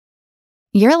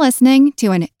You're listening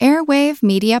to an Airwave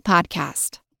Media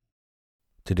Podcast.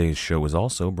 Today's show is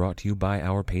also brought to you by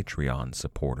our Patreon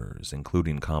supporters,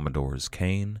 including Commodores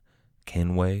Kane,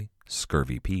 Kenway,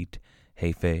 Scurvy Pete,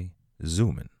 Hefe,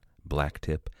 Zoomin,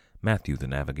 Blacktip, Matthew the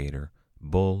Navigator,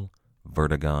 Bull,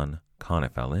 Vertigon,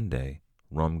 Conif Alinde,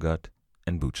 Rumgut,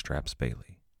 and Bootstraps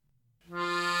Bailey.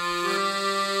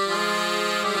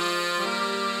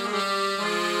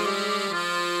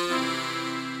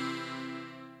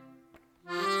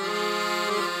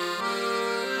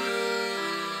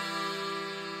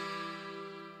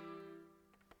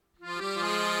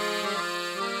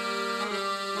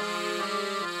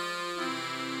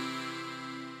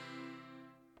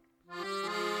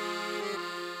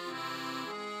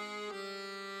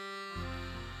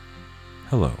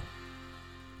 Hello.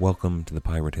 Welcome to the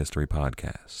Pirate History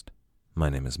Podcast. My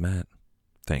name is Matt.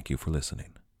 Thank you for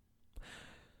listening.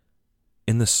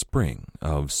 In the spring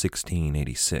of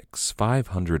 1686,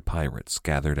 500 pirates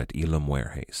gathered at Isla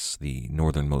Mujeres, the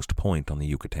northernmost point on the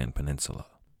Yucatan Peninsula.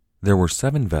 There were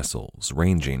 7 vessels,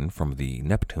 ranging from the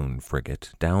Neptune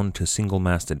frigate down to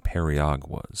single-masted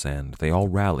periaguas, and they all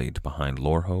rallied behind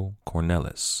Lorho,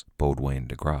 Cornelis, Baudouin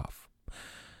de Graaf.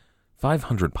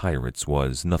 500 pirates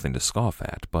was nothing to scoff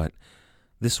at, but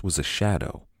this was a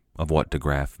shadow of what de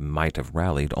Graaf might have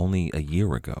rallied only a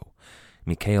year ago.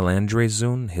 Michael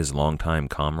Andrezun, his longtime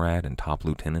comrade and top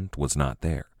lieutenant, was not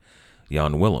there.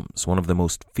 Jan Willems, one of the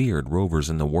most feared rovers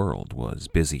in the world, was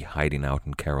busy hiding out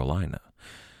in Carolina.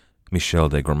 Michel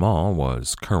de Gramont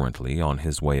was currently on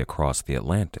his way across the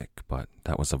Atlantic, but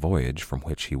that was a voyage from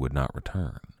which he would not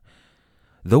return.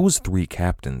 Those 3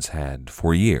 captains had,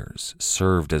 for years,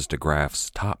 served as de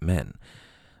Graaf's top men.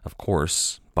 Of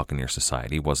course, Buccaneer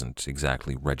society wasn't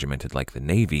exactly regimented like the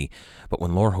Navy, but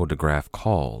when Lorho de Graaf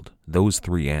called, those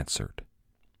 3 answered.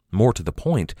 More to the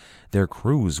point, their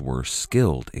crews were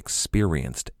skilled,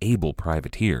 experienced, able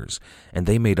privateers, and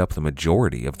they made up the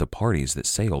majority of the parties that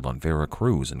sailed on Vera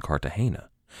Cruz and Cartagena.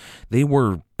 They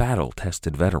were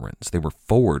battle-tested veterans. They were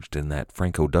forged in that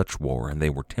Franco-Dutch War, and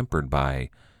they were tempered by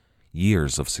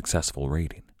years of successful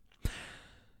raiding.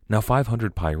 Now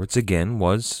 500 pirates, again,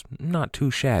 was not too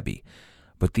shabby,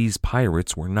 but these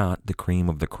pirates were not the cream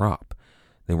of the crop.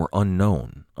 They were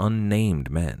unknown, unnamed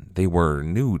men. They were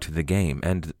new to the game,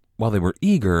 and while they were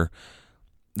eager,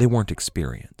 they weren't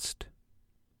experienced.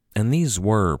 And these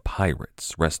were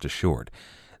pirates, rest assured.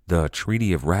 The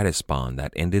Treaty of Ratisbon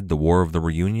that ended the War of the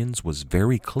Reunions was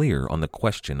very clear on the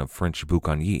question of French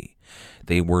boucaniers.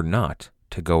 They were not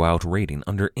to go out raiding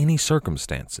under any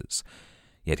circumstances.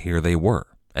 Yet here they were,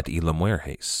 at Isla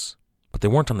Mujeres. But they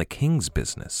weren't on the king's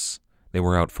business. They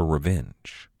were out for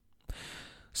revenge.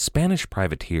 Spanish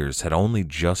privateers had only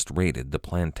just raided the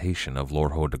plantation of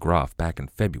Lorho de Graaf back in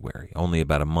February, only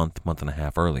about a month and a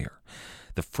half earlier.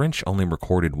 The French only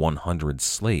recorded 100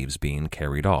 slaves being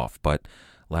carried off, but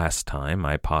last time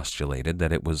I postulated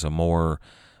that it was a more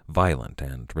violent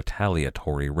and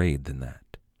retaliatory raid than that.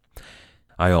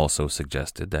 I also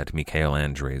suggested that Michael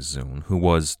Andrezun, who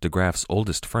was de Graaf's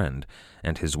oldest friend,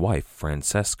 and his wife,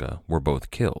 Francesca, were both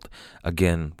killed.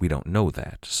 Again, we don't know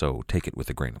that, so take it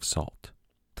with a grain of salt.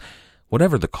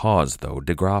 Whatever the cause, though,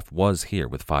 de Graaf was here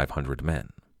with 500 men.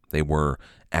 They were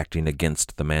acting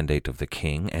against the mandate of the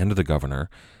king and the governor,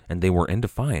 and they were in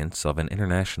defiance of an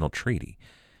international treaty.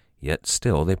 Yet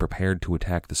still they prepared to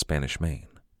attack the Spanish Main.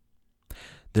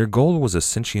 Their goal was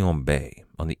Ascension Bay,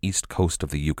 on the east coast of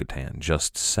the Yucatan,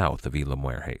 just south of Isla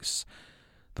Mujeres.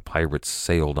 The pirates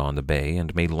sailed on the bay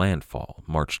and made landfall,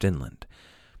 marched inland.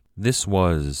 This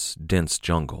was dense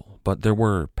jungle, but there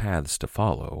were paths to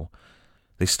follow.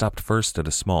 They stopped first at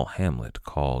a small hamlet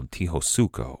called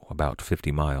Tijosuco, about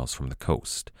 50 miles from the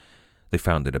coast. They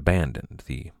found it abandoned.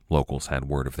 The locals had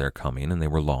word of their coming, and they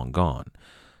were long gone.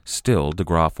 Still, de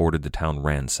Graaf ordered the town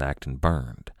ransacked and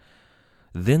burned.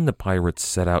 Then the pirates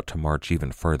set out to march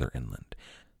even further inland.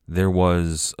 There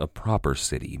was a proper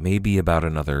city, maybe about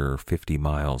another 50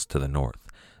 miles to the north,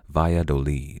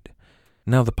 Valladolid.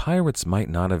 Now the pirates might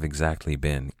not have exactly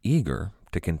been eager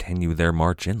to continue their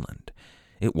march inland.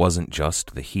 It wasn't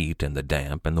just the heat and the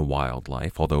damp and the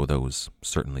wildlife, although those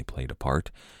certainly played a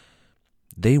part.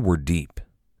 They were deep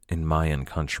in Mayan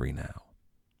country now.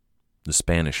 The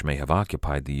Spanish may have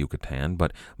occupied the Yucatan,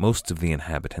 but most of the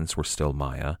inhabitants were still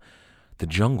Maya. The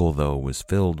jungle, though, was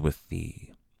filled with the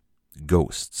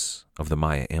ghosts of the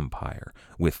Maya Empire,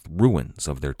 with ruins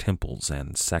of their temples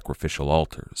and sacrificial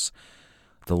altars.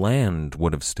 The land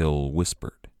would have still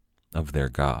whispered of their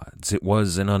gods. It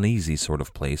was an uneasy sort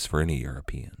of place for any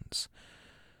Europeans.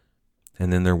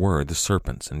 And then there were the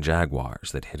serpents and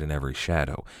jaguars that hid in every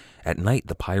shadow. At night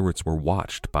the pirates were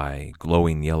watched by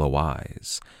glowing yellow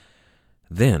eyes.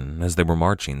 Then, as they were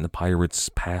marching, the pirates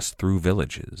passed through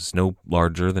villages, no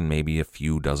larger than maybe a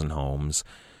few dozen homes.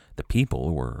 The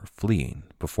people were fleeing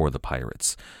before the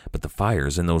pirates, but the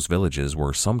fires in those villages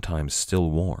were sometimes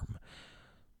still warm.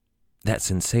 That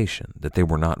sensation that they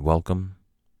were not welcome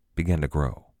began to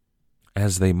grow.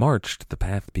 As they marched, the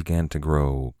path began to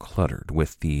grow cluttered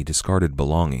with the discarded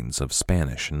belongings of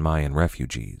Spanish and Mayan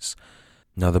refugees.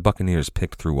 Now, the buccaneers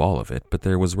picked through all of it, but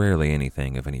there was rarely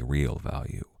anything of any real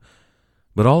value.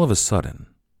 But all of a sudden,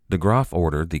 de Graaf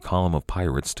ordered the column of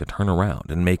pirates to turn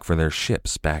around and make for their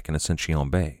ships back in Ascension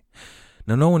Bay.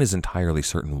 Now, no one is entirely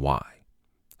certain why.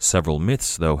 Several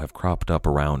myths, though, have cropped up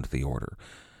around the order.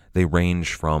 They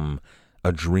range from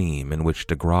a dream in which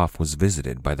de Graaf was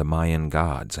visited by the Mayan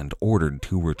gods and ordered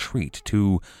to retreat,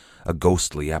 to a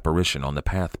ghostly apparition on the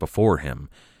path before him,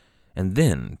 and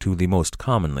then to the most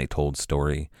commonly told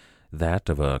story, that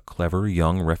of a clever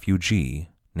young refugee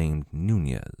named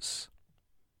Nunez.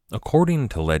 According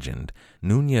to legend,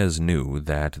 Nunez knew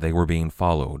that they were being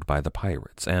followed by the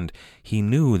pirates, and he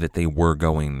knew that they were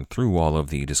going through all of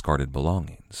the discarded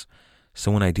belongings.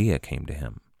 So an idea came to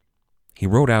him. He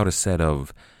wrote out a set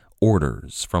of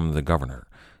orders from the governor.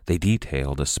 They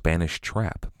detailed a Spanish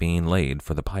trap being laid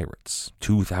for the pirates,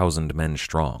 2,000 men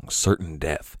strong, certain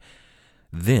death.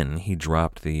 Then he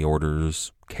dropped the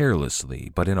orders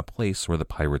carelessly, but in a place where the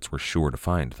pirates were sure to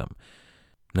find them.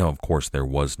 Now, of course, there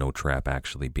was no trap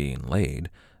actually being laid.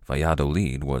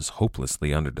 Valladolid was hopelessly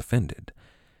underdefended.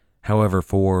 However,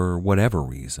 for whatever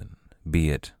reason, be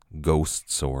it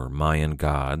ghosts or Mayan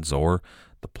gods or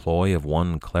the ploy of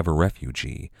one clever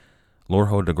refugee,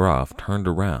 Lorho de Graaf turned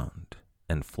around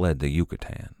and fled the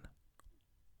Yucatan.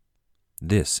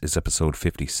 This is episode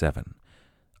 57,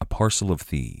 A Parcel of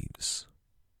Thieves.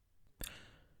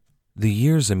 The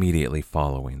years immediately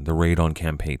following the raid on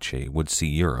Campeche would see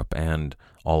Europe and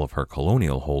all of her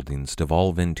colonial holdings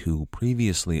devolve into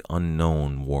previously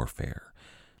unknown warfare.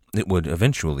 It would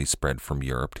eventually spread from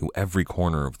Europe to every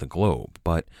corner of the globe,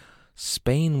 but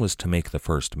Spain was to make the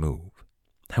first move.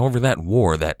 However, that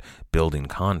war, that building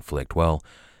conflict, well,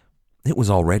 it was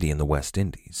already in the West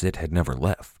Indies. It had never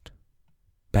left.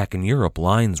 Back in Europe,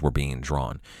 lines were being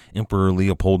drawn. Emperor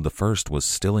Leopold I was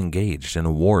still engaged in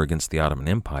a war against the Ottoman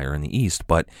Empire in the East,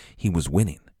 but he was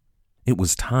winning. It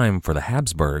was time for the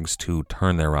Habsburgs to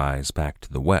turn their eyes back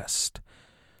to the West.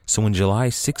 So in July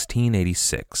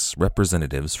 1686,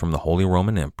 representatives from the Holy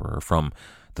Roman Emperor, from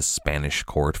the Spanish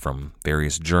court, from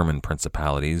various German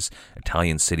principalities,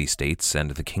 Italian city-states,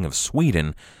 and the King of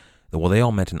Sweden, well, they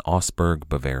all met in Augsburg,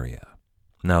 Bavaria.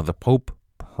 Now, the Pope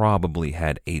probably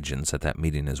had agents at that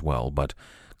meeting as well, but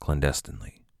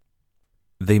clandestinely.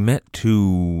 They met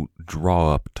to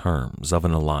draw up terms of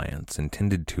an alliance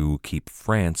intended to keep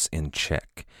France in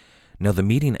check. Now, the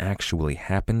meeting actually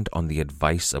happened on the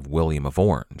advice of William of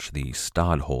Orange, the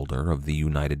stadholder of the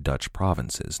United Dutch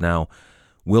Provinces. Now,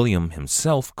 William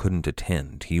himself couldn't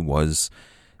attend. He was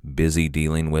busy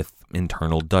dealing with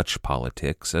internal Dutch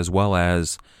politics as well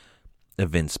as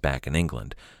events back in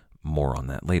England. More on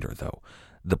that later, though.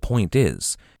 The point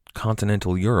is,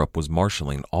 continental Europe was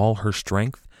marshaling all her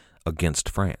strength against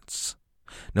France.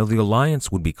 Now, the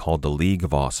alliance would be called the League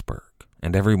of Augsburg,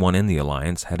 and everyone in the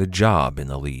alliance had a job in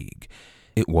the League.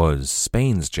 It was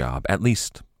Spain's job, at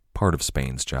least part of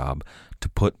Spain's job, to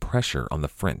put pressure on the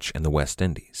French in the West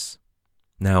Indies.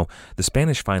 Now, the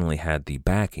Spanish finally had the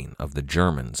backing of the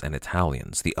Germans and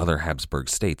Italians, the other Habsburg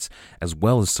states, as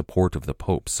well as support of the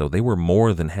Pope, so they were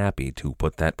more than happy to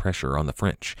put that pressure on the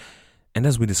French. And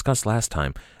as we discussed last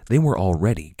time, they were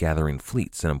already gathering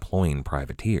fleets and employing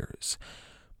privateers.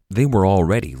 They were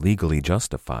already legally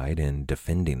justified in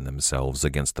defending themselves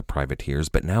against the privateers,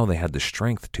 but now they had the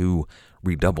strength to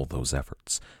redouble those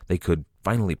efforts. They could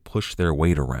finally push their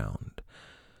weight around.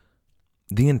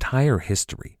 The entire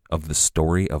history of the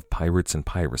story of pirates and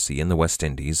piracy in the West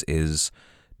Indies is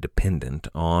dependent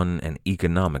on an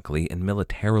economically and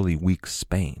militarily weak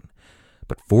Spain.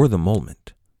 But for the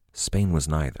moment, Spain was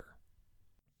neither.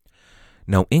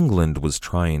 Now, England was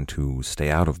trying to stay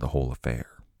out of the whole affair,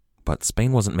 but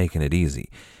Spain wasn't making it easy.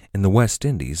 In the West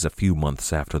Indies, a few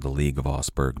months after the League of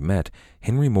Augsburg met,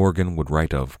 Henry Morgan would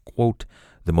write of, quote,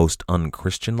 the most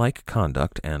unchristian-like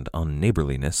conduct and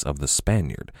unneighborliness of the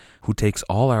Spaniard, who takes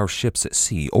all our ships at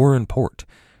sea or in port.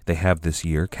 They have this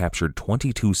year captured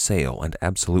 22 sail and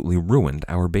absolutely ruined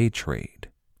our bay trade.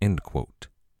 End quote.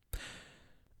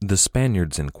 The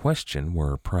Spaniards in question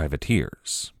were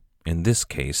privateers. In this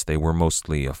case, they were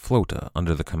mostly a flota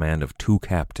under the command of 2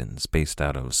 captains based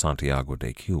out of Santiago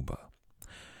de Cuba.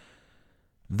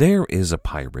 There is a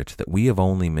pirate that we have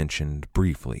only mentioned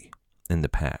briefly in the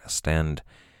past, and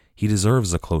he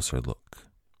deserves a closer look.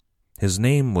 His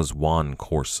name was Juan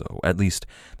Corso, at least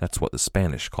that's what the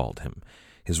Spanish called him.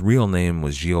 His real name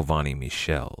was Giovanni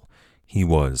Michel. He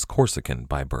was Corsican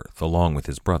by birth, along with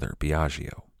his brother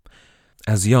Biagio.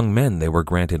 As young men, they were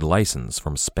granted license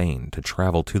from Spain to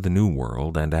travel to the New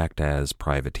World and act as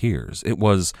privateers. It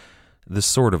was the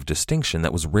sort of distinction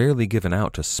that was rarely given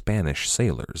out to Spanish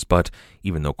sailors, but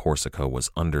even though Corsica was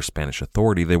under Spanish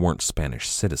authority, they weren't Spanish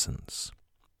citizens.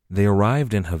 They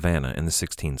arrived in Havana in the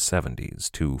 1670s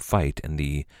to fight in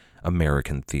the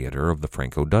American theater of the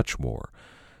Franco-Dutch War.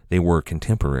 They were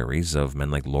contemporaries of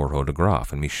men like Loro de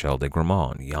Graaf and Michel de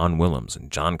Gramont, Jan Willems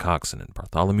and John Coxon and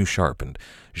Bartholomew Sharp and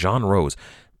Jean Rose,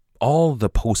 all the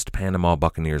post-Panama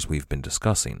buccaneers we've been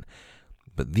discussing.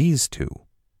 But these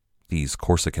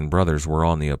Corsican brothers, were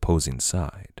on the opposing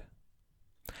side.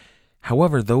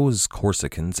 However, those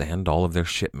Corsicans and all of their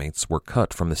shipmates were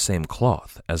cut from the same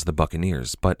cloth as the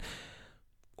buccaneers, but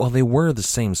while they were the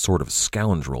same sort of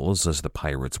scoundrels as the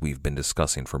pirates we've been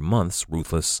discussing for months,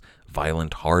 ruthless,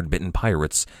 violent, hard-bitten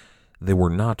pirates, they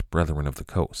were not brethren of the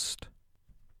coast.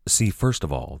 See, first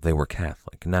of all, they were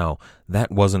Catholic. Now,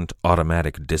 that wasn't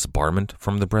automatic disbarment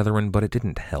from the brethren, but it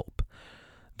didn't help.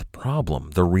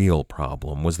 The real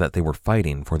problem, was that they were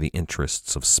fighting for the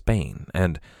interests of Spain,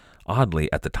 and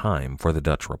oddly, at the time, for the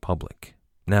Dutch Republic.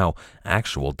 Now,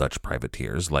 actual Dutch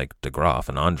privateers like de Graaf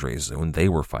and André Zoon, they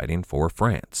were fighting for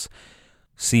France.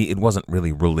 See, it wasn't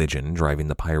really religion driving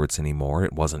the pirates anymore.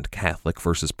 It wasn't Catholic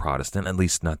versus Protestant, at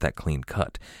least not that clean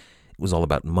cut. It was all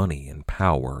about money and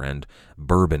power and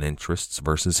Bourbon interests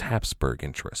versus Habsburg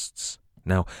interests.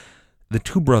 Now, the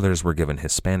two brothers were given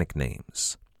Hispanic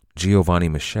names. Giovanni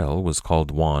Michel was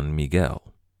called Juan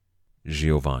Miguel.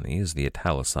 Giovanni is the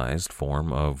italicized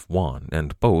form of Juan,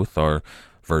 and both are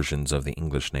versions of the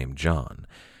English name John.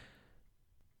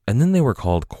 And then they were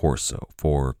called Corso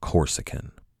for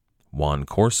Corsican. Juan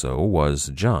Corso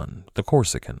was John, the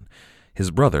Corsican.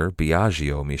 His brother,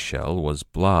 Biagio Michel, was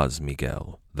Blas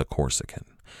Miguel, the Corsican.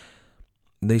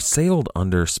 They sailed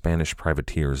under Spanish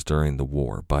privateers during the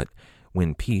war, but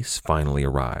when peace finally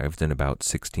arrived in about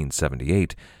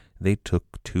 1678, they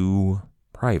took to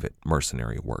private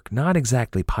mercenary work. Not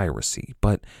exactly piracy,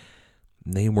 but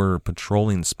they were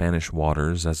patrolling Spanish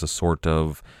waters as a sort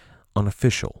of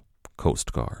unofficial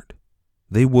coast guard.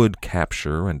 They would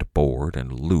capture and board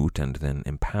and loot and then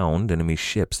impound enemy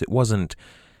ships. It wasn't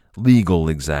legal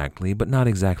exactly, but not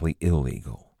exactly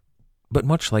illegal. But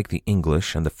much like the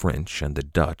English and the French and the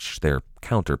Dutch, their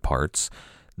counterparts,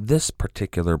 this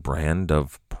particular brand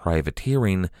of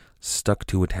privateering stuck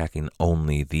to attacking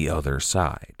only the other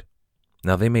side.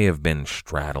 Now, they may have been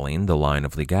straddling the line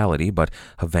of legality, but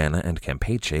Havana and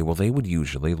Campeche, well, they would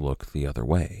usually look the other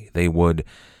way. They would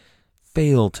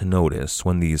fail to notice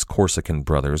when these Corsican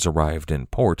brothers arrived in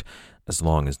port, as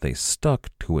long as they stuck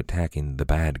to attacking the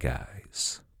bad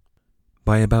guys.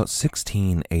 By about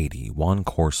 1680, Juan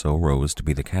Corso rose to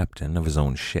be the captain of his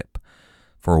own ship.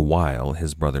 For a while,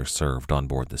 his brother served on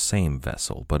board the same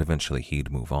vessel, but eventually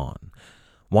he'd move on.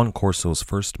 Juan Corso's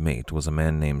first mate was a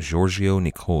man named Giorgio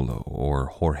Nicolo, or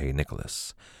Jorge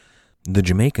Nicolas. The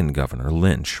Jamaican governor,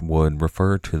 Lynch, would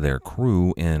refer to their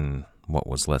crew in what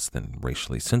was less than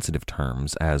racially sensitive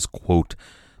terms as, quote,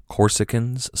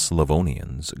 Corsicans,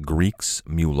 Slavonians, Greeks,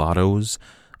 mulattoes,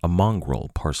 a mongrel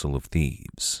parcel of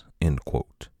thieves, end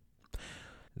quote.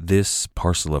 This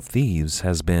parcel of thieves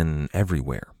has been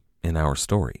everywhere in our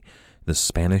story. The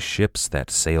Spanish ships that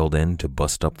sailed in to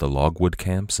bust up the logwood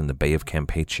camps in the Bay of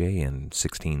Campeche in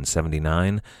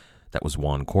 1679, that was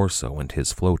Juan Corso and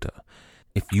his flota.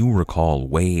 If you recall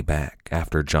way back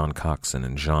after John Coxon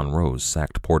and Jean Rose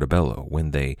sacked Portobello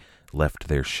when they left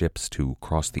their ships to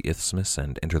cross the isthmus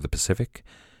and enter the Pacific,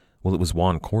 well, it was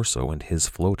Juan Corso and his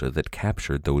flota that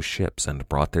captured those ships and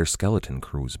brought their skeleton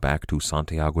crews back to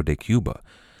Santiago de Cuba.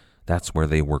 That's where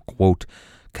they were, quote,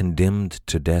 condemned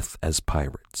to death as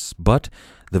pirates, but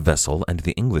the vessel and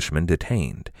the Englishmen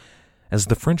detained. As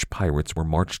the French pirates were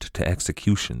marched to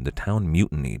execution, the town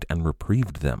mutinied and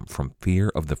reprieved them from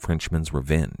fear of the Frenchmen's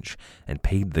revenge, and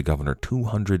paid the governor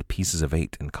 200 pieces of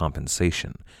eight in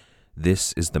compensation.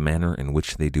 This is the manner in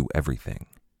which they do everything,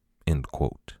 end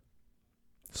quote.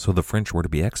 So the French were to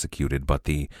be executed, but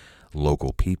the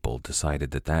local people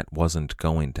decided that that wasn't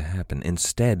going to happen.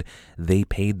 Instead, they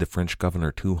paid the French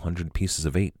governor 200 pieces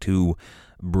of eight to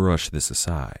brush this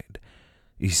aside.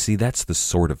 You see, that's the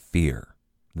sort of fear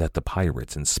that the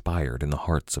pirates inspired in the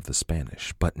hearts of the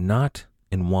Spanish, but not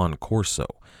in Juan Corso.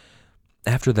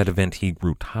 After that event, he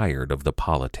grew tired of the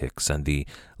politics and the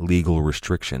legal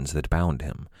restrictions that bound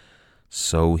him.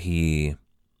 So he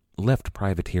left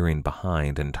privateering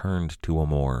behind and turned to a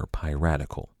more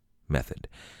piratical method.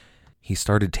 He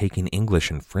started taking English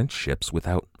and French ships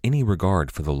without any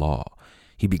regard for the law.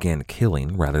 He began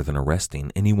killing, rather than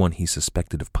arresting, anyone he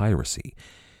suspected of piracy.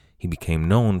 He became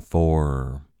known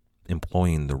for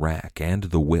employing the rack and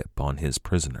the whip on his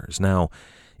prisoners. Now,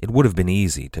 it would have been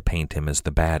easy to paint him as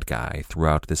the bad guy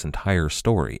throughout this entire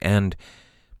story, and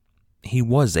he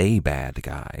was a bad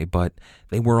guy, but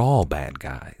they were all bad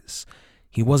guys.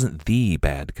 He wasn't the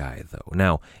bad guy, though.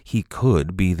 Now, he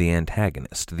could be the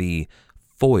antagonist, the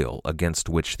foil against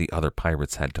which the other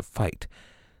pirates had to fight,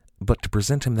 but to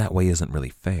present him that way isn't really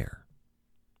fair.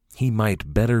 He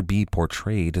might better be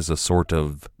portrayed as a sort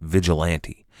of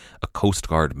vigilante, a Coast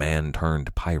Guard man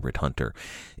turned pirate hunter.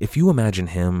 If you imagine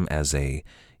him as a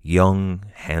young,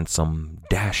 handsome,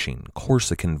 dashing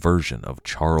Corsican version of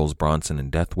Charles Bronson in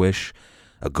Death Wish,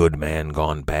 a good man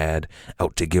gone bad,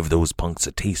 out to give those punks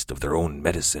a taste of their own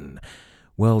medicine,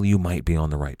 well, you might be on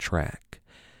the right track.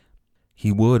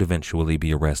 He would eventually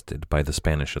be arrested by the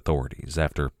Spanish authorities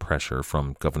after pressure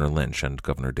from Governor Lynch and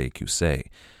Governor de Cussy,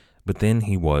 but then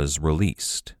he was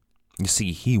released. You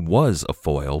see, he was a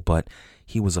foil, but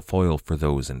he was a foil for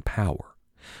those in power.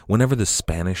 Whenever the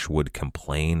Spanish would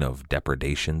complain of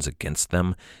depredations against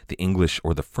them, the English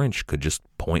or the French could just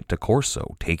point to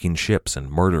Corso, taking ships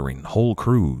and murdering whole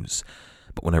crews.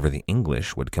 But whenever the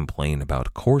English would complain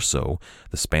about Corso,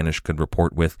 the Spanish could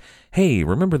report with, "Hey,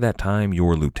 remember that time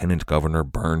your lieutenant governor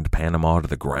burned Panama to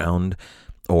the ground?"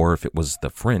 Or if it was the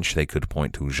French, they could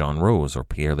point to Jean Rose or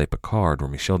Pierre Le Picard or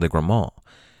Michel de Gramont.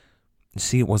 You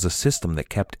see, it was a system that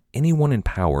kept anyone in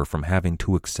power from having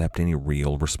to accept any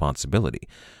real responsibility.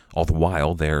 All the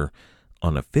while, their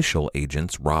unofficial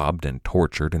agents robbed and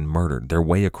tortured and murdered their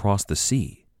way across the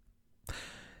sea.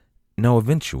 Now,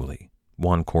 eventually,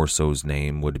 Juan Corso's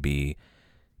name would be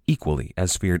equally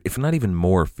as feared, if not even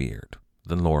more feared,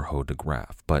 than Lorho de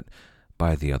Graaf, but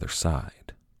by the other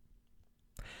side.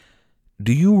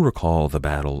 Do you recall the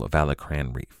Battle of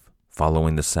Alacran Reef,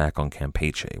 following the sack on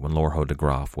Campeche, when Lorho de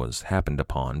Graaf was happened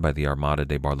upon by the Armada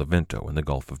de Barlovento in the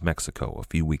Gulf of Mexico a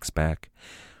few weeks back?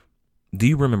 Do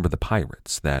you remember the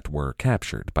pirates that were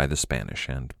captured by the Spanish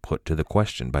and put to the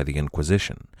question by the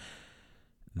Inquisition?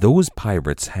 Those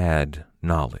pirates had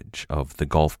knowledge of the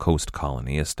Gulf Coast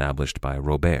colony established by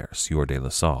Robert, Sieur de la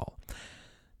Salle.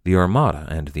 The Armada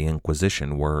and the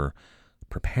Inquisition were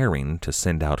preparing to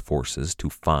send out forces to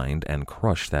find and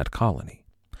crush that colony.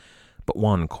 But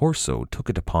Juan Corso took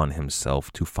it upon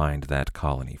himself to find that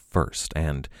colony first,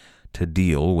 and to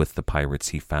deal with the pirates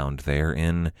he found there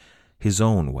in his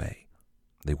own way.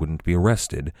 They wouldn't be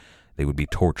arrested, they would be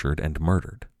tortured and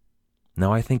murdered.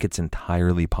 Now, I think it's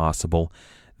entirely possible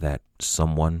that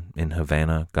someone in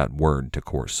Havana got word to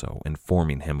Corso,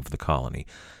 informing him of the colony.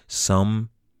 Some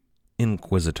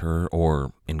inquisitor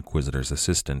or inquisitor's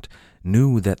assistant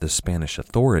knew that the Spanish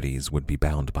authorities would be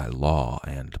bound by law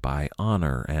and by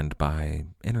honor and by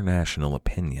international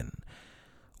opinion.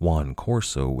 Juan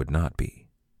Corso would not be.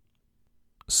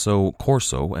 So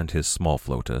Corso and his small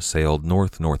flota sailed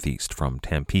north-northeast from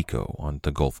Tampico on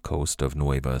the Gulf coast of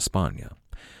Nueva España.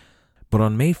 But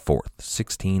on May 4th,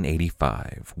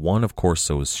 1685, one of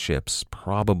Corso's ships,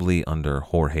 probably under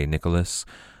Jorge Nicolas,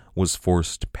 was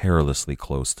forced perilously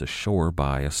close to shore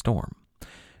by a storm.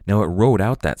 Now, it rode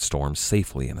out that storm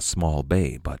safely in a small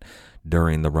bay, but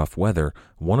during the rough weather,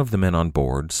 one of the men on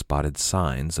board spotted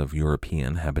signs of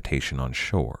European habitation on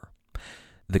shore.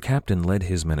 The captain led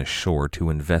his men ashore to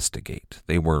investigate.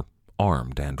 They were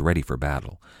armed and ready for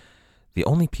battle. The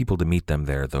only people to meet them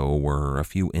there, though, were a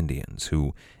few Indians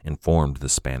who informed the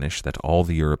Spanish that all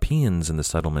the Europeans in the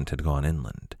settlement had gone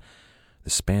inland. The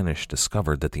Spanish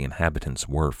discovered that the inhabitants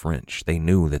were French. They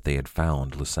knew that they had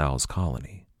found La Salle's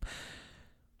colony.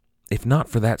 If not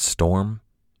for that storm,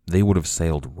 they would have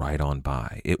sailed right on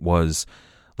by. It was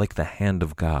like the hand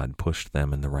of God pushed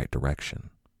them in the right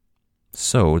direction.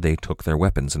 So they took their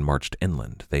weapons and marched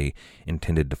inland. They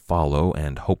intended to follow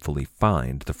and hopefully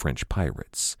find the French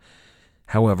pirates.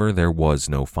 However, there was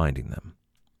no finding them.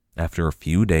 After a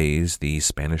few days, the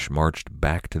Spanish marched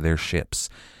back to their ships.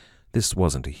 This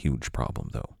wasn't a huge problem,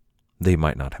 though. They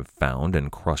might not have found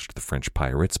and crushed the French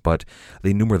pirates, but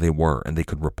they knew where they were, and they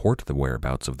could report the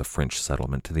whereabouts of the French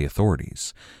settlement to the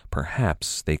authorities.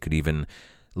 Perhaps they could even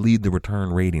lead the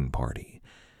return raiding party.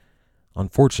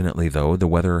 Unfortunately, though, the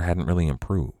weather hadn't really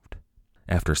improved.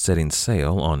 After setting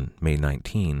sail on May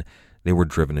 19, they were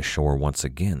driven ashore once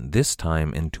again, this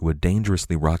time into a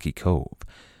dangerously rocky cove.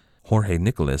 Jorge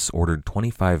Nicolas ordered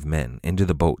 25 men into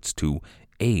the boats to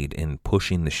aid in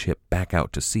pushing the ship back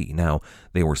out to sea. Now,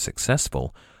 they were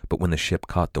successful, but when the ship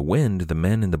caught the wind, the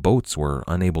men in the boats were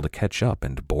unable to catch up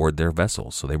and board their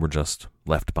vessels, so they were just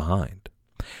left behind.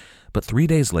 But 3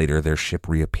 days later, their ship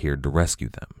reappeared to rescue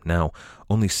them. Now,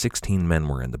 only 16 men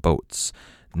were in the boats.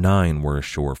 9 were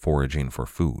ashore foraging for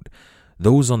food.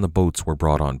 Those on the boats were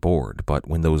brought on board, but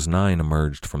when those 9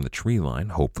 emerged from the tree line,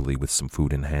 hopefully with some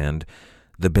food in hand,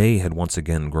 the bay had once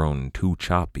again grown too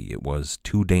choppy. It was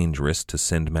too dangerous to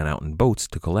send men out in boats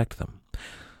to collect them.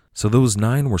 So those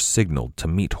 9 were signaled to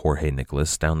meet Jorge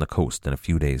Nicolas down the coast in a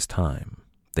few days' time.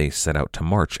 They set out to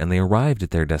march, and they arrived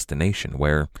at their destination,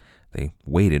 where they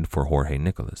waited for Jorge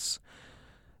Nicolas.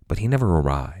 But he never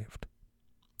arrived.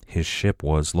 His ship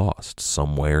was lost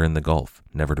somewhere in the Gulf,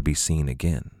 never to be seen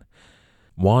again.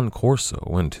 Juan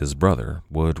Corso and his brother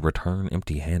would return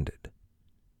empty-handed.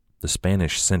 The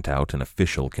Spanish sent out an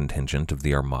official contingent of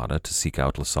the Armada to seek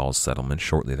out La Salle's settlement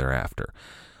shortly thereafter.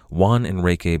 Juan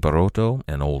Enrique Barroto,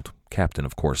 an old captain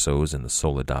of Corso's in the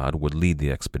Soledad, would lead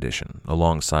the expedition,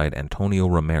 alongside Antonio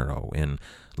Romero in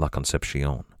La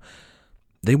Concepcion.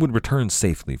 They would return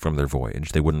safely from their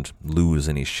voyage. They wouldn't lose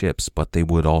any ships, but they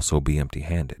would also be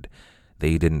empty-handed.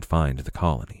 They didn't find the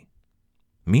colony.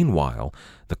 Meanwhile,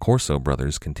 the Corso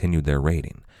brothers continued their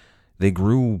raiding. They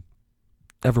grew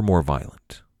ever more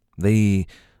violent. They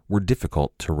were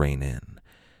difficult to rein in.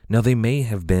 Now, they may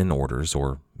have been orders,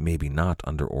 or maybe not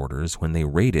under orders, when they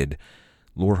raided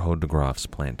Lorho de Graaf's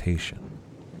plantation.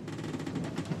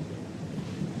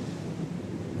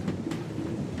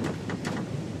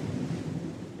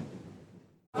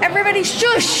 Everybody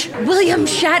shush! William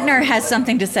Shatner has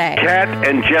something to say. Cat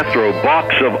and Jethro,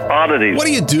 box of oddities. What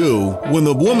do you do when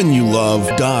the woman you love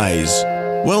dies?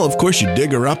 Well, of course you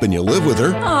dig her up and you live with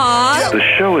her. Aww. The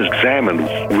show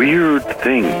examines weird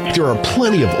things. There are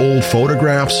plenty of old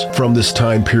photographs from this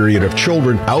time period of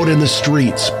children out in the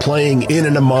streets playing in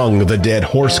and among the dead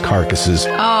horse carcasses.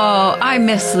 Oh, I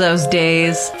miss those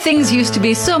days. Things used to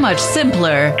be so much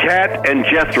simpler. Cat and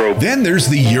Jethro. Then there's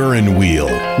the urine wheel,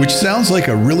 which sounds like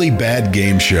a really bad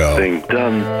game show. Thing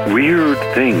done weird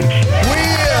things.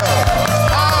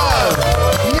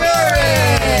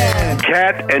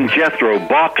 Cat and Jethro,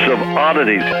 box of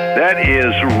oddities. That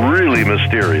is really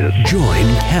mysterious. Join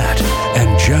Cat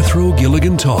and Jethro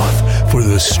Gilligan Toth for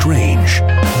the strange,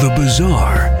 the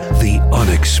bizarre, the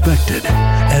unexpected,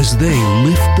 as they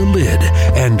lift the lid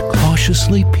and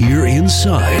cautiously peer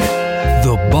inside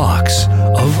the Box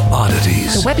of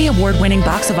Oddities. The Webby Award-winning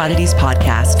Box of Oddities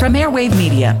podcast from Airwave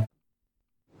Media.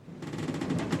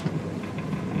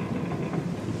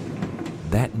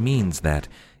 That means that,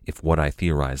 if what I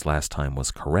theorized last time was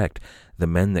correct, the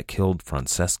men that killed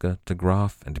Francesca de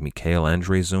Graaf and Michael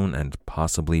Andrezun and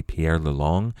possibly Pierre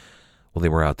Lelong, well, they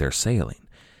were out there sailing,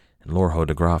 and Lorho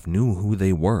de Graaf knew who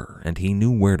they were, and he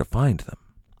knew where to find them,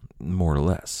 more or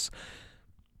less.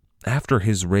 After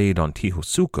his raid on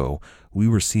Tijusuco, we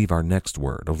receive our next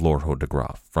word of Lorho de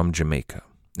Graaf from Jamaica.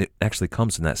 It actually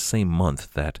comes in that same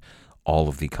month that all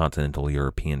of the continental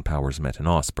European powers met in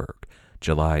Augsburg,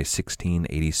 July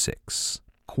 1686.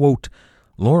 Quote,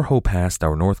 Lorho passed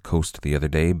our north coast the other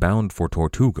day bound for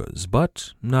Tortugas,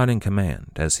 but not in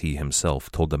command, as he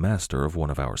himself told the master of one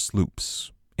of our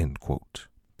sloops. End quote.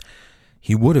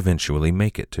 He would eventually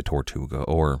make it to Tortuga,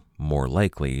 or more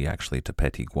likely actually to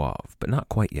Petit Guave, but not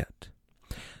quite yet.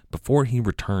 Before he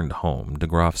returned home, de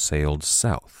Graaf sailed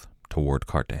south toward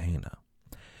Cartagena.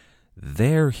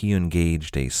 There he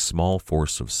engaged a small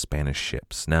force of Spanish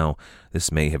ships. Now,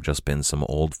 this may have just been some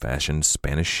old-fashioned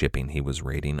Spanish shipping he was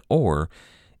raiding, or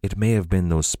it may have been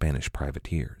those Spanish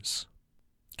privateers.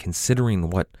 Considering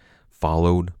what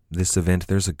followed this event,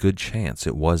 there's a good chance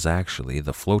it was actually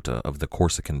the flota of the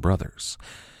Corsican brothers.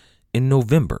 In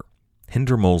November,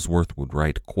 Hinder Molesworth would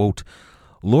write, quote,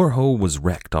 Lorho was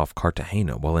wrecked off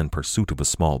Cartagena while in pursuit of a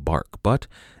small bark, but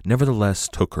nevertheless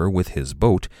took her with his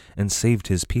boat and saved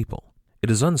his people.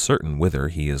 It is uncertain whither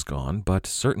he is gone, but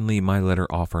certainly my letter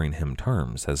offering him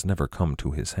terms has never come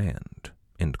to his hand.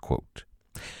 End quote.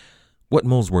 What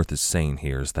Molesworth is saying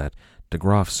here is that de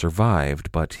Graaf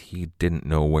survived, but he didn't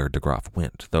know where de Graaf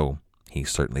went, though he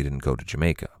certainly didn't go to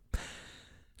Jamaica.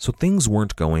 So things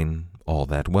weren't going all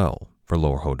that well for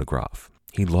Lorho de Graaf.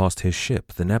 He'd lost his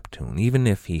ship, the Neptune, even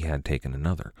if he had taken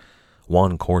another.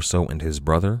 Juan Corso and his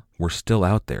brother were still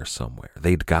out there somewhere.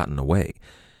 They'd gotten away.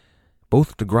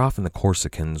 Both de Graaf and the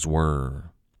Corsicans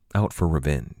were out for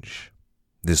revenge.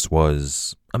 This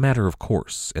was a matter of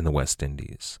course in the West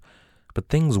Indies, but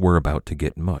things were about to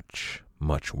get much,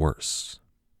 much worse.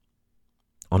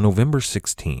 On November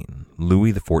 16,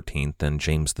 Louis XIV and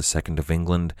James II of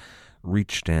England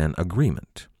reached an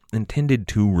agreement intended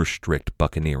to restrict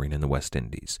buccaneering in the West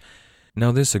Indies.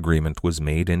 Now, this agreement was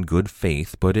made in good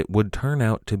faith, but it would turn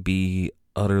out to be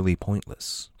utterly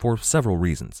pointless for several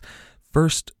reasons.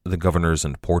 First, the governors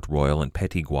in Port Royal and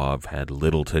Petit Goave had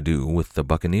little to do with the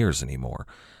buccaneers anymore.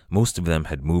 Most of them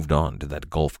had moved on to that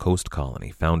Gulf Coast colony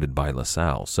founded by La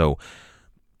Salle, so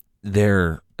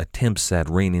their attempts at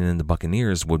reining in the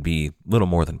buccaneers would be little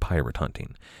more than pirate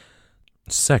hunting.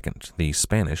 Second, the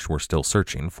Spanish were still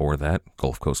searching for that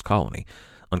Gulf Coast colony.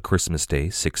 On Christmas Day,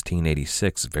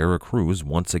 1686, Veracruz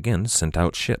once again sent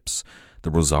out ships,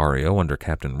 the Rosario under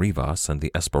Captain Rivas and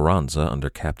the Esperanza under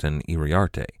Captain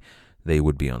Iriarte. They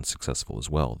would be unsuccessful as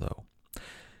well, though.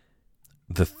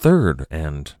 The third,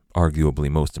 and arguably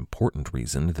most important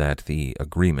reason that the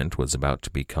agreement was about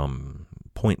to become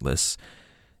pointless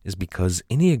is because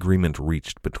any agreement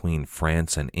reached between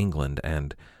France and England,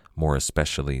 and more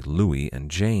especially Louis and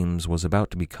James, was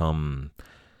about to become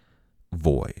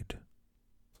void.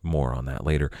 More on that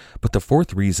later. But the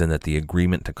fourth reason that the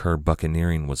agreement to curb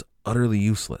buccaneering was utterly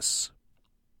useless,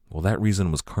 well, that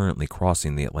reason was currently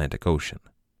crossing the Atlantic Ocean.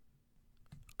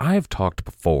 I've talked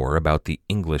before about the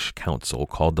English council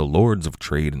called the Lords of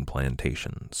Trade and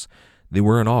Plantations. They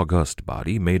were an august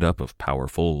body made up of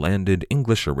powerful, landed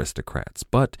English aristocrats,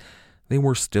 but they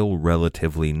were still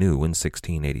relatively new in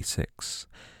 1686.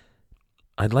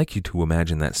 I'd like you to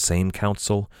imagine that same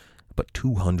council, but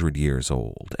 200 years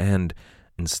old, and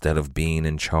instead of being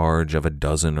in charge of a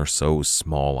dozen or so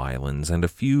small islands and a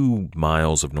few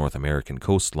miles of North American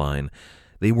coastline,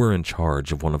 they were in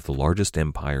charge of one of the largest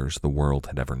empires the world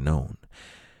had ever known.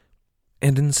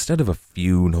 And instead of a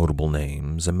few notable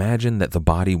names, imagine that the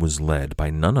body was led by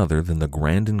none other than the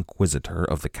Grand Inquisitor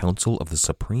of the Council of the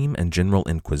Supreme and General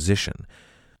Inquisition.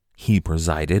 He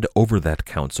presided over that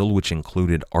council, which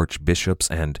included archbishops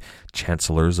and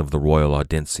chancellors of the Royal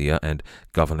Audiencia and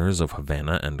governors of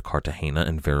Havana and Cartagena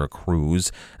and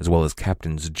Veracruz, as well as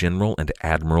captains general and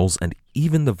admirals and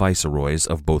even the viceroys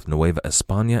of both Nueva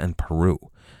España and Peru.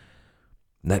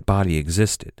 That body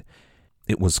existed.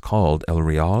 It was called El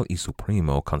Real y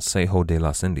Supremo Consejo de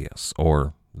las Indias,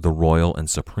 or the Royal and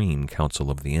Supreme Council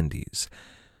of the Indies.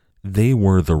 They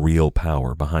were the real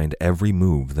power behind every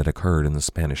move that occurred in the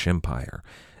Spanish Empire,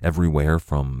 everywhere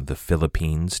from the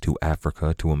Philippines to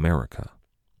Africa to America.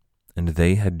 And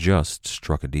they had just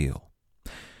struck a deal.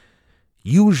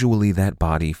 Usually that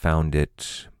body found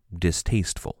it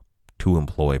distasteful to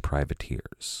employ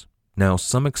privateers. Now,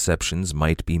 some exceptions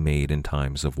might be made in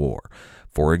times of war.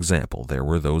 For example, there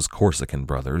were those Corsican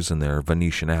brothers and their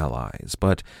Venetian allies,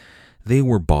 but they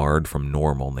were barred from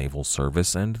normal naval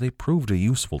service, and they proved a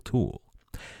useful tool.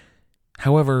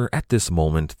 However, at this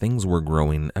moment, things were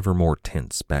growing ever more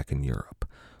tense back in Europe.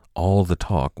 All the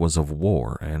talk was of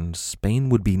war, and Spain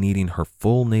would be needing her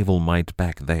full naval might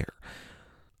back there.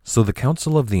 So the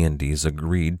Council of the Indies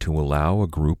agreed to allow a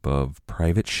group of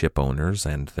private ship owners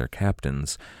and their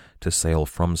captains to sail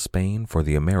from Spain for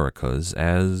the Americas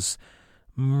as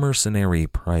mercenary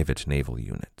private naval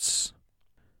units.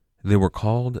 They were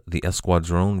called the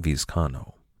Escuadrón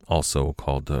Vizcano, also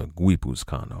called the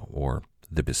Guipuzcoano, or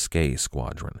the Biscay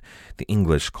Squadron. The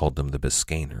English called them the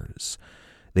Biscayers.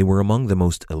 They were among the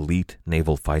most elite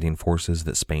naval fighting forces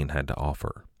that Spain had to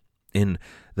offer. In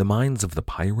the minds of the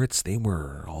pirates, they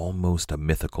were almost a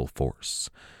mythical force.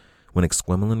 When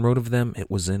Exquemelin wrote of them, it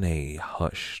was in a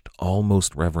hushed,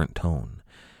 almost reverent tone.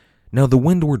 Now, the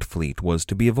Windward Fleet was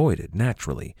to be avoided,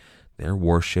 naturally. Their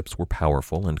warships were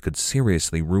powerful and could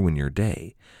seriously ruin your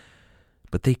day.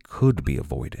 But they could be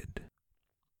avoided.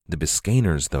 The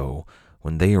Biscayers, though,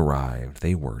 when they arrived,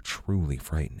 they were truly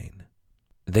frightening.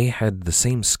 They had the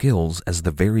same skills as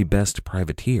the very best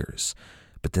privateers,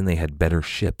 but then they had better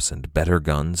ships and better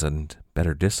guns and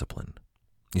better discipline.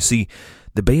 You see,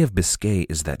 the Bay of Biscay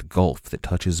is that gulf that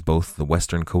touches both the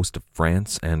western coast of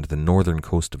France and the northern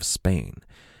coast of Spain.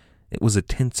 It was a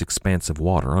tense expanse of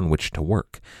water on which to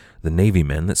work. The Navy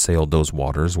men that sailed those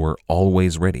waters were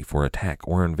always ready for attack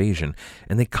or invasion,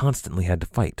 and they constantly had to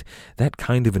fight. That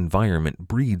kind of environment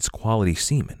breeds quality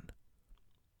seamen.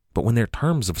 But when their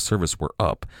terms of service were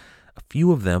up, a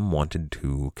few of them wanted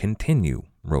to continue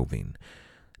roving.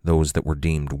 Those that were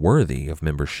deemed worthy of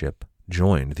membership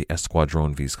joined the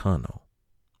Escuadrón Vizcano.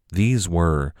 These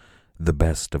were the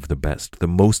best of the best, the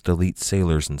most elite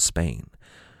sailors in Spain.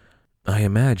 I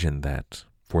imagine that,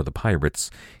 for the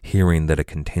pirates, hearing that a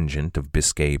contingent of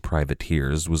Biscay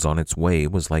privateers was on its way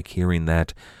was like hearing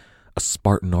that a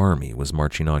Spartan army was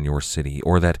marching on your city,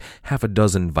 or that half a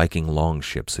dozen Viking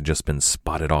longships had just been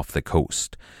spotted off the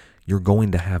coast. You're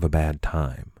going to have a bad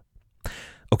time.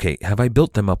 Okay, have I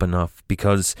built them up enough?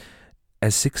 Because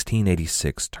as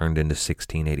 1686 turned into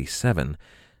 1687,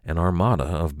 an armada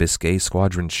of Biscay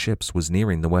squadron ships was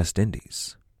nearing the West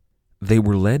Indies. They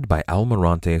were led by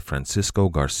Almirante Francisco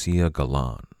Garcia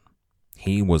Galan.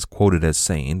 He was quoted as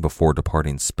saying before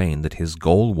departing Spain that his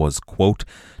goal was, quote,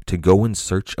 to go in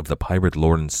search of the pirate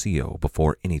Lorencio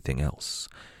before anything else,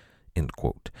 end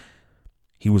quote.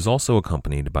 He was also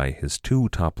accompanied by his two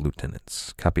top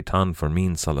lieutenants, Capitan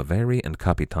Fermin Salaveri and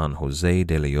Capitan José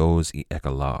de Leos y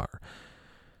Ecalar.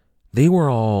 They were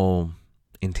all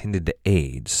intended to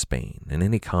aid Spain in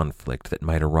any conflict that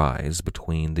might arise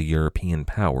between the European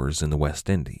powers in the West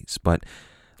Indies, but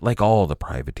like all the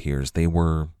privateers, they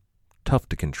were tough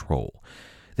to control.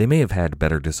 They may have had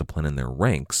better discipline in their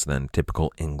ranks than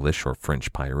typical English or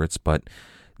French pirates, but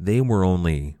they were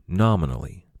only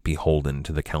nominally beholden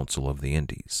to the Council of the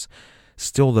Indies.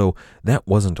 Still, though, that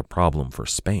wasn't a problem for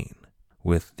Spain.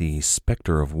 With the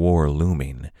specter of war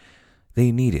looming,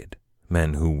 they needed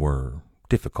men who were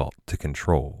difficult to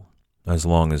control, as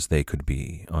long as they could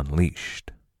be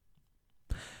unleashed.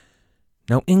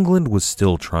 Now, England was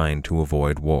still trying to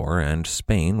avoid war, and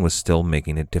Spain was still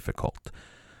making it difficult.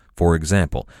 For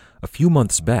example, a few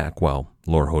months back, while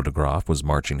Lord de Graaf was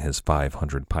marching his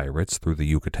 500 pirates through the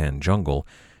Yucatan jungle,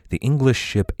 the English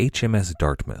ship HMS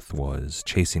Dartmouth was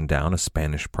chasing down a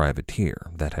Spanish privateer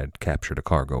that had captured a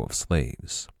cargo of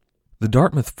slaves. The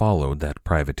Dartmouth followed that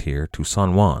privateer to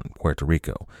San Juan, Puerto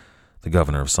Rico. The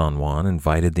governor of San Juan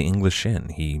invited the English in.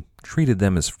 He treated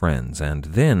them as friends, and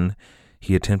then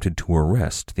he attempted to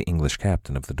arrest the English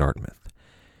captain of the Dartmouth.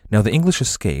 Now, the English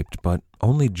escaped, but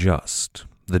only just.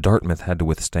 The Dartmouth had to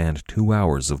withstand 2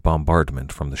 hours of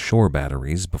bombardment from the shore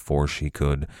batteries before she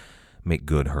could make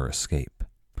good her escape.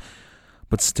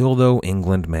 But still, though,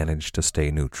 England managed to stay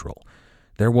neutral.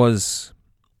 There was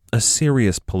a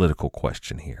serious political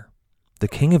question here. The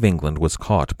King of England was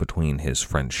caught between his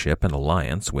friendship and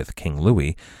alliance with King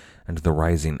Louis and the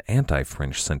rising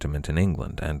anti-French sentiment in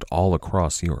England and all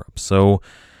across Europe, so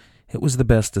it was the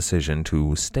best decision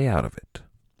to stay out of it,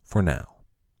 for now.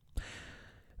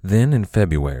 Then, in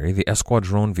February, the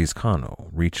Escuadrón Vizcano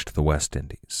reached the West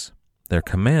Indies. Their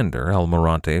commander,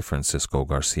 Almirante Francisco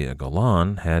Garcia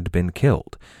Galan, had been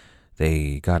killed.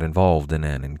 They got involved in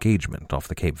an engagement off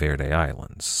the Cape Verde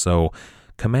Islands, so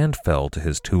command fell to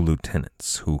his two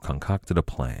lieutenants, who concocted a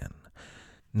plan.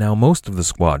 Now, most of the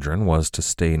squadron was to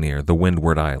stay near the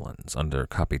Windward Islands under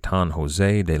Capitan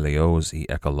José de Leos y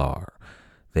Ecalar.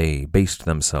 They based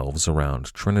themselves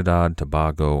around Trinidad,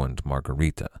 Tobago, and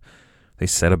Margarita. They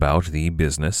set about the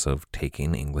business of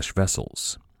taking English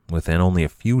vessels. Within only a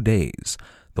few days,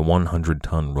 the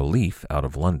 100-ton Relief out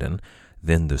of London,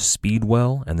 then the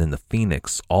Speedwell, and then the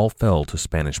Phoenix all fell to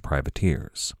Spanish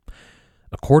privateers.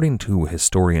 According to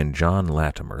historian John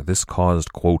Latimer, this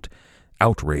caused, quote,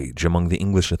 outrage among the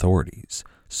English authorities.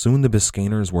 Soon the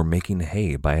Biscayers were making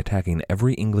hay by attacking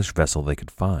every English vessel they could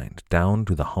find, down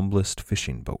to the humblest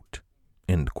fishing boat,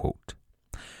 end quote.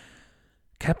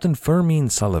 Captain Fermin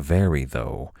Salaveri,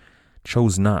 though,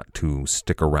 chose not to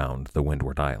stick around the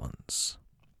Windward Islands.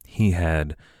 He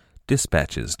had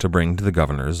dispatches to bring to the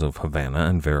governors of Havana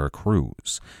and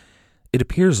Veracruz. It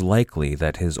appears likely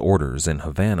that his orders in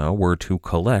Havana were to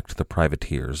collect the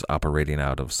privateers operating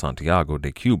out of Santiago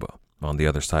de Cuba, on the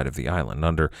other side of the island,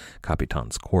 under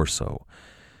Capitans Corso.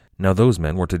 Now those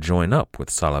men were to join up with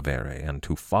Salaveri and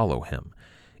to follow him.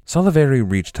 Salaveri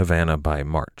reached Havana by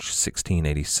March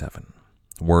 1687.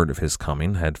 Word of his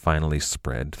coming had finally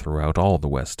spread throughout all the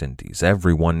West Indies.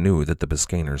 Everyone knew that the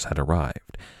Biscayers had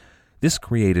arrived. This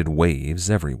created waves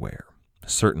everywhere,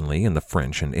 certainly in the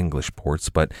French and English ports,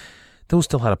 but those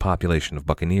still had a population of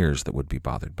buccaneers that would be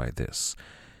bothered by this.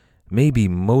 Maybe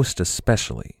most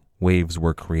especially, waves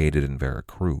were created in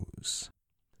Veracruz.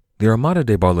 The Armada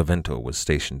de Barlovento was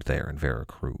stationed there in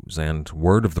Veracruz, and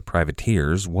word of the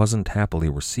privateers wasn't happily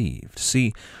received.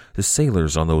 See, the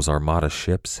sailors on those Armada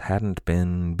ships hadn't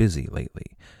been busy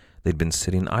lately. They'd been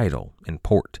sitting idle in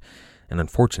port, and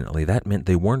unfortunately that meant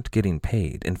they weren't getting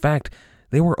paid. In fact,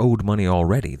 they were owed money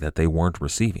already that they weren't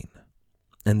receiving.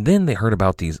 And then they heard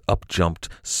about these up-jumped,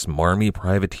 smarmy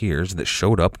privateers that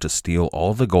showed up to steal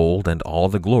all the gold and all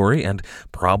the glory, and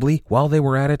probably, while they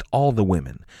were at it, all the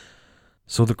women.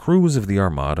 So the crews of the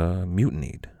Armada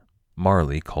mutinied.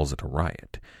 Marley calls it a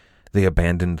riot. They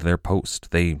abandoned their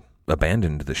post. They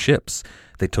abandoned the ships.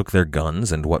 They took their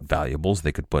guns and what valuables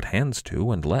they could put hands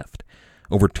to and left.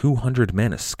 Over 200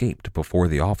 men escaped before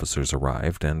the officers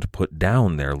arrived and put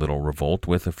down their little revolt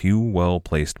with a few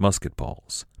well-placed musket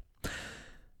balls.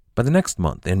 By the next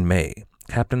month, in May,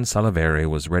 Captain Salaveri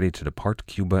was ready to depart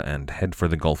Cuba and head for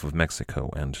the Gulf of Mexico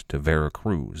and to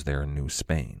Veracruz there in New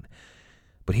Spain.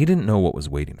 But he didn't know what was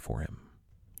waiting for him.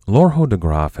 Lord de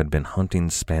Graaf had been hunting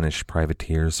Spanish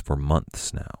privateers for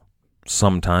months now.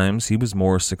 Sometimes he was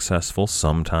more successful,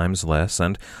 sometimes less,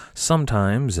 and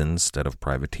sometimes, instead of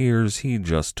privateers, he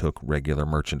just took regular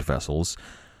merchant vessels.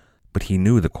 But he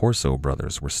knew the Corso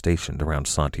brothers were stationed around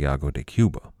Santiago de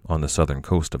Cuba, on the southern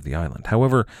coast of the island.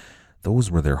 However,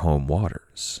 those were their home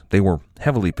waters. They were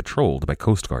heavily patrolled by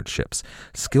Coast Guard ships.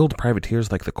 Skilled privateers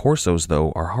like the Corsos,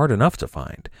 though, are hard enough to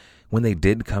find. When they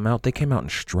did come out, they came out in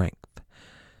strength.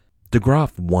 De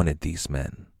Graaf wanted these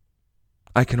men.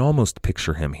 I can almost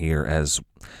picture him here as,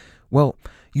 well,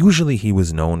 usually he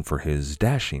was known for his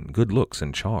dashing good looks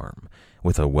and charm,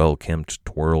 with a well-kempt,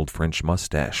 twirled French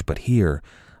mustache, but here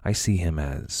I see him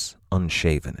as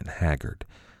unshaven and haggard.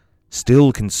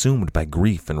 Still consumed by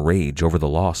grief and rage over the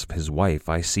loss of his wife,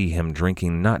 I see him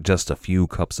drinking not just a few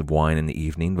cups of wine in the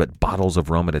evening, but bottles of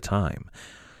rum at a time.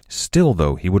 Still,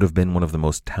 though, he would have been one of the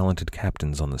most talented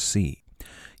captains on the sea.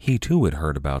 He too had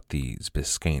heard about these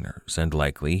Biscayers, and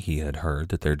likely he had heard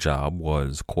that their job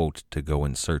was, quote, to go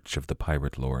in search of the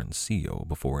pirate Lorenzo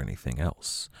before anything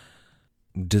else.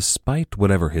 Despite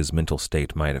whatever his mental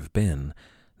state might have been,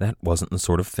 that wasn't the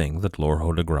sort of thing that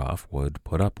Lorho de Graaf would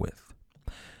put up with.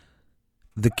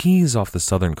 The Keys off the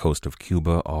southern coast of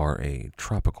Cuba are a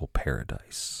tropical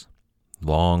paradise.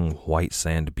 Long, white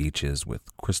sand beaches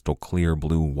with crystal clear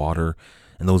blue water,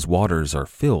 and those waters are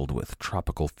filled with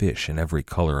tropical fish in every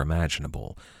color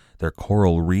imaginable. Their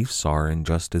coral reefs are in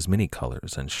just as many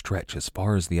colors and stretch as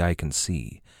far as the eye can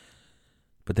see.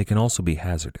 But they can also be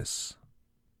hazardous.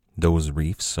 Those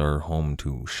reefs are home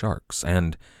to sharks,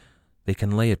 and they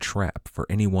can lay a trap for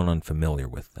anyone unfamiliar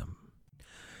with them.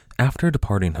 After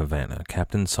departing Havana,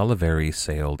 Captain Salaveri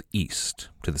sailed east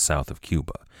to the south of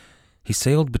Cuba. He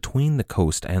sailed between the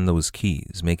coast and those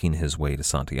keys, making his way to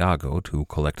Santiago to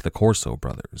collect the Corso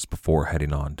brothers before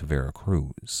heading on to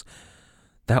Veracruz.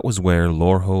 That was where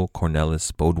Lorho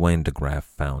Cornelis Baudouin de Graaf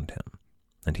found him,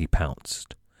 and he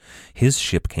pounced. His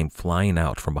ship came flying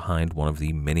out from behind one of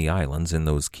the many islands in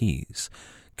those keys.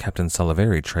 Captain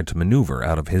Salaveri tried to maneuver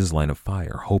out of his line of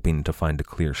fire, hoping to find a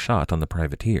clear shot on the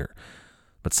privateer.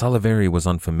 But Salaveri was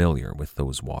unfamiliar with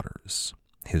those waters.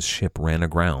 His ship ran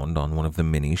aground on one of the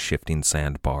many shifting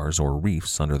sandbars or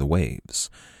reefs under the waves.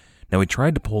 Now he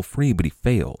tried to pull free, but he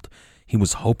failed. He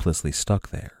was hopelessly stuck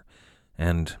there.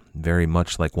 And, very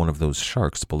much like one of those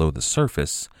sharks below the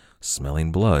surface,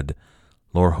 smelling blood,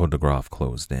 Lorho de Graaf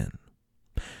closed in.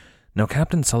 Now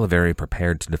Captain Salaveri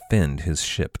prepared to defend his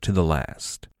ship to the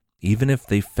last. Even if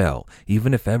they fell,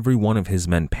 even if every one of his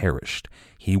men perished,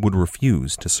 he would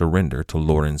refuse to surrender to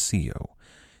Lorenzo.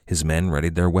 His men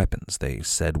readied their weapons, they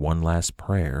said one last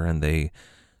prayer, and they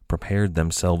prepared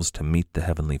themselves to meet the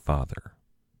Heavenly Father.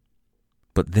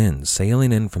 But then,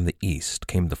 sailing in from the east,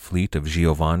 came the fleet of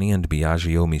Giovanni and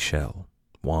Biagio Michel,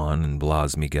 Juan and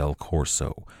Blas Miguel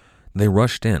Corso. They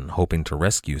rushed in, hoping to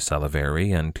rescue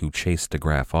Salaveri and to chase de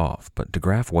Graaf off, but de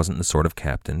Graaf wasn't the sort of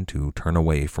captain to turn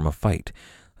away from a fight,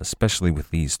 especially with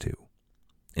these two.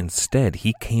 Instead,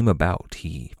 he came about,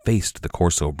 he faced the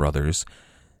Corso brothers,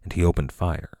 and he opened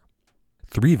fire.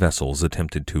 3 vessels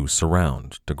attempted to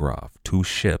surround de Graaf, 2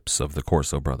 ships of the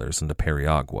Corso brothers and a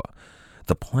periagua.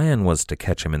 The plan was to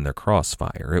catch him in their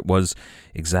crossfire. It was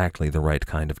exactly the right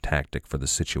kind of tactic for the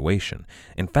situation.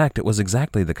 In fact, it was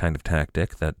exactly the kind of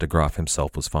tactic that de Graaf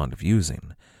himself was fond of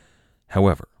using.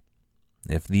 However,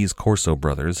 if these Corso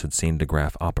brothers had seen de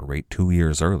Graaf operate 2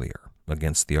 years earlier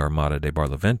against the Armada de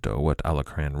Barlovento at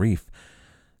Alacran Reef,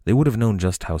 they would have known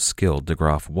just how skilled de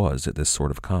Graaf was at this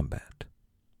sort of combat.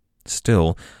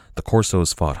 Still, the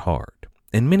Corsos fought hard.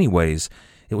 In many ways,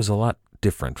 it was a lot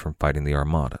different from fighting the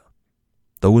Armada.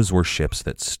 Those were ships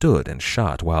that stood and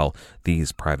shot, while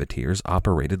these privateers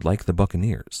operated like the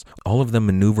buccaneers. All of them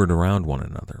maneuvered around one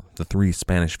another. The 3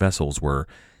 Spanish vessels were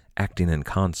acting in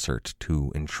concert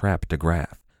to entrap de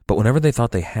Graaf. But whenever they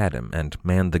thought they had him and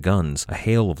manned the guns, a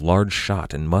hail of large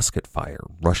shot and musket fire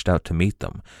rushed out to meet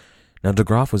them. Now de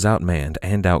Graaf was outmanned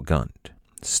and outgunned.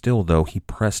 Still, though, he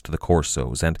pressed the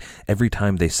Corsos, and every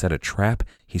time they set a trap,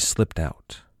 he slipped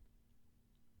out.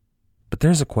 But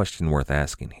there's a question worth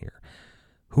asking here.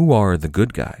 Who are the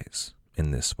good guys in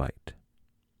this fight?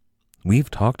 We've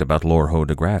talked about Lorho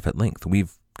de Graaf at length.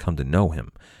 We've come to know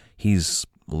him. He's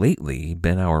lately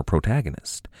been our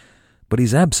protagonist. But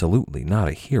he's absolutely not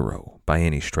a hero by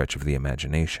any stretch of the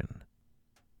imagination.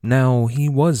 Now, he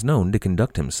was known to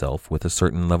conduct himself with a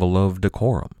certain level of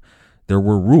decorum. There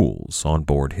were rules on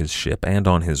board his ship and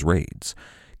on his raids.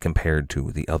 Compared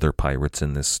to the other pirates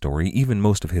in this story, even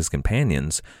most of his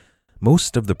companions,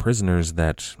 most of the prisoners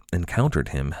that encountered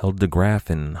him held de Graaf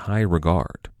in high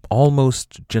regard,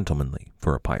 almost gentlemanly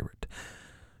for a pirate.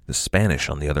 The Spanish,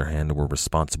 on the other hand, were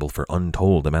responsible for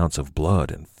untold amounts of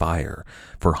blood and fire,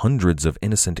 for hundreds of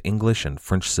innocent English and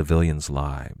French civilians'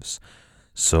 lives.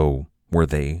 So, were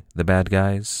they the bad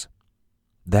guys?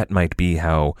 That might be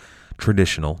how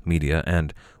traditional media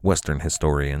and Western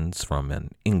historians from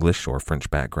an English or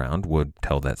French background would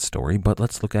tell that story, but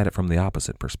let's look at it from the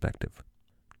opposite perspective.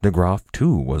 De Graaf,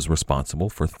 too, was responsible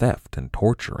for theft and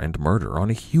torture and murder on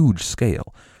a huge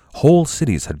scale. Whole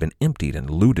cities had been emptied and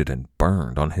looted and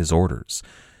burned on his orders.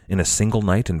 In a single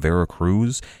night in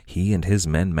Veracruz, he and his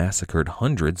men massacred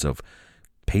hundreds of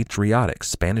patriotic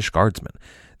Spanish guardsmen.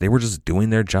 They were just doing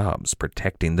their jobs,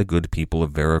 protecting the good people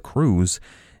of Veracruz,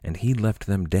 and he left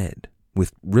them dead,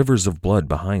 with rivers of blood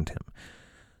behind him.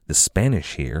 The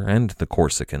Spanish here, and the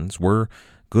Corsicans, were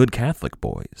good Catholic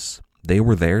boys. They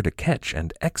were there to catch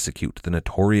and execute the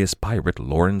notorious pirate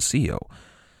Laurencio.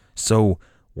 So,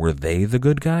 were they the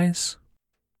good guys?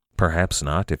 Perhaps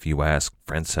not if you ask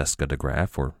Francesca de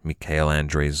Graaf or Michael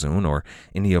André Zun or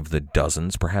any of the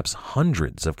dozens, perhaps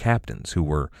hundreds of captains who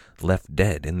were left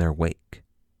dead in their wake.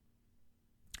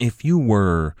 If you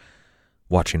were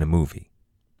watching a movie,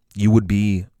 you would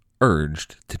be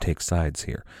urged to take sides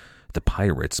here. The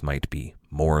pirates might be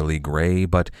morally gray,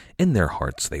 but in their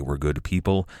hearts they were good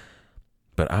people.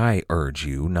 But I urge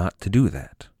you not to do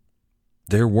that.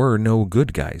 There were no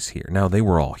good guys here. Now, they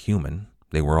were all human.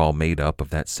 They were all made up of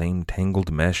that same tangled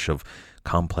mesh of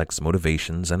complex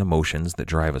motivations and emotions that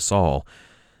drive us all.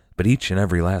 But each and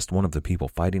every last one of the people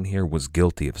fighting here was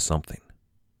guilty of something.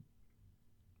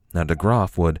 Now, de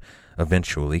Graaf would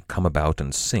eventually come about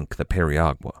and sink the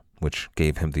Periagua, which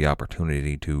gave him the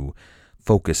opportunity to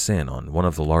focus in on one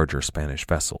of the larger Spanish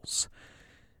vessels.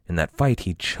 In that fight,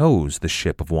 he chose the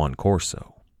ship of Juan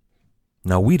Corso.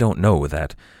 Now, we don't know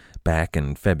that back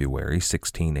in February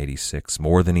 1686,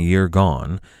 more than a year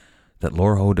gone, that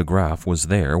Lorho de Graaf was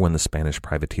there when the Spanish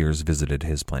privateers visited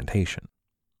his plantation.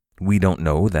 We don't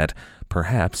know that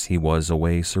perhaps he was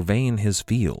away surveying his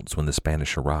fields when the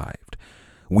Spanish arrived.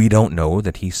 We don't know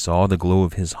that he saw the glow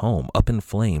of his home up in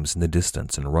flames in the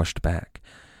distance and rushed back.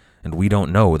 And we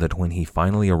don't know that when he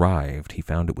finally arrived, he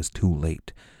found it was too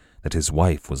late, that his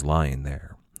wife was lying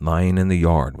there, lying in the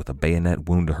yard with a bayonet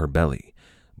wound to her belly,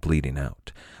 bleeding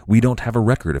out. We don't have a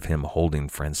record of him holding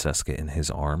Francesca in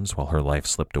his arms while her life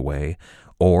slipped away,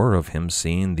 or of him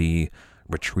seeing the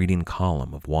retreating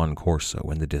column of Juan Corso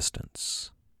in the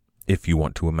distance. If you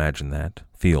want to imagine that,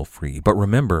 feel free. But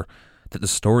remember that the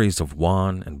stories of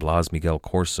Juan and Blas Miguel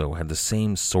Corso had the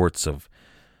same sorts of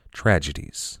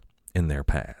tragedies in their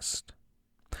past.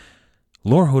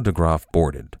 Lorho de Graaf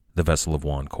boarded the vessel of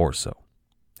Juan Corso.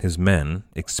 His men,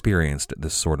 experienced at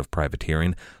this sort of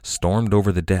privateering, stormed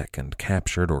over the deck and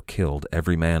captured or killed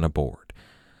every man aboard.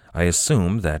 I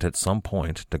assume that at some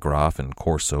point de Graaf and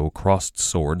Corso crossed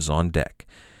swords on deck.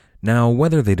 Now,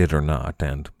 whether they did or not,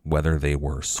 and whether they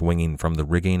were swinging from the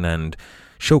rigging and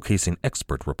showcasing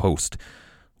expert riposte,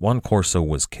 Juan Corso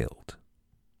was killed.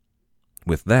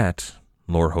 With that,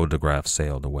 Lorho de Graaf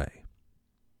sailed away.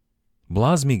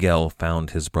 Blas Miguel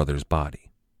found his brother's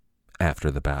body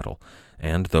after the battle,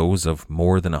 and those of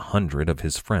more than 100 of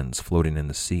his friends floating in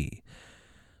the sea.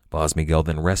 Blas Miguel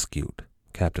then rescued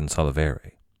Captain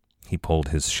Salaveri. He pulled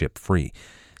his ship free.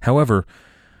 However,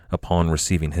 upon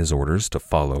receiving his orders to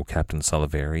follow Captain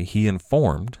Salaveri, he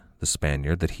informed the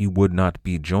Spaniard that he would not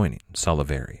be joining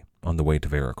Salaveri on the way to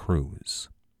Veracruz.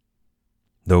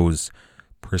 Those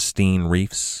pristine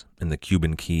reefs in the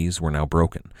Cuban Keys were now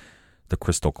broken. The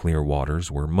crystal-clear waters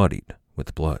were muddied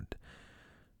with blood.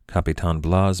 Capitan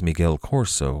Blas Miguel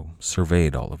Corso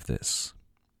surveyed all of this.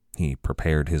 He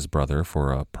prepared his brother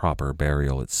for a proper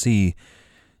burial at sea,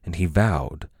 and he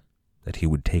vowed that he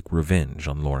would take revenge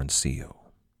on Laurencio.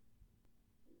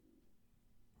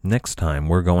 Next time,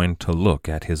 we're going to look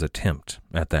at his attempt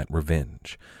at that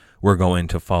revenge. We're going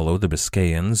to follow the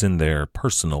Biscayans in their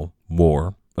personal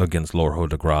war against Lorho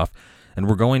de Graaf, and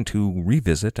we're going to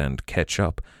revisit and catch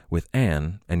up with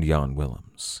Anne and Jan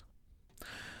Willems.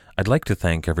 I'd like to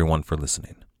thank everyone for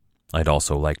listening. I'd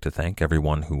also like to thank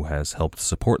everyone who has helped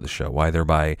support the show, either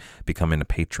by becoming a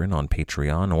patron on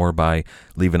Patreon, or by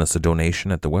leaving us a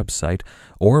donation at the website,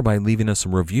 or by leaving us a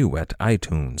review at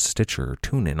iTunes, Stitcher,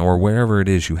 TuneIn, or wherever it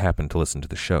is you happen to listen to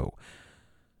the show.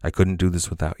 I couldn't do this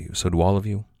without you, so to all of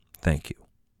you, thank you.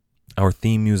 Our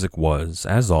theme music was,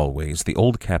 as always, The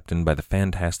Old Captain by the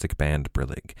fantastic band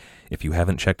Brillig. If you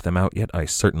haven't checked them out yet, I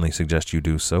certainly suggest you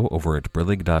do so over at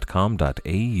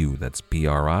brillig.com.au. That's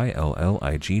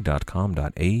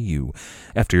BRILLIG.com.au.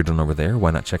 After you're done over there,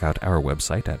 why not check out our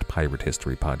website at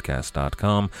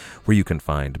piratehistorypodcast.com, where you can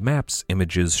find maps,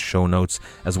 images, show notes,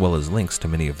 as well as links to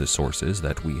many of the sources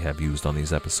that we have used on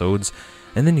these episodes.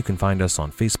 And then you can find us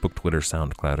on Facebook, Twitter,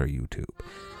 SoundCloud, or YouTube.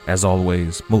 As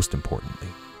always, most importantly,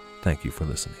 thank you for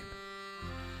listening.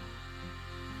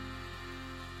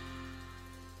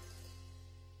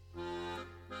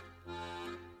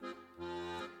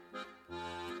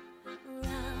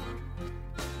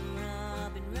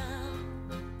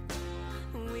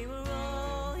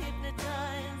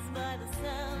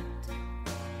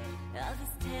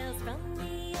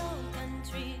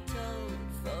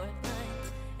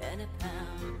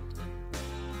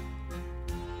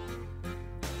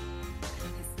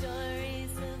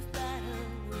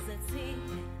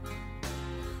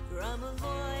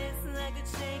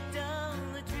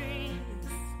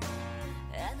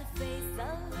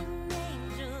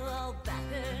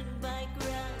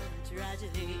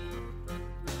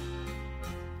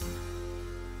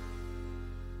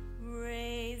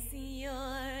 Raise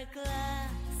your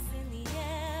glass in the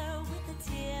air with a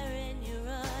tear in your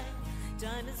eye.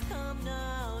 Time has come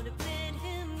now to bid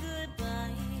him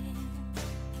goodbye.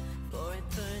 For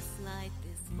at first light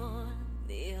this morn,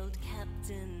 the old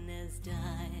captain has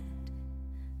died.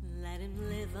 Let him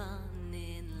live on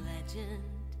in legend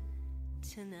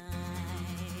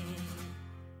tonight.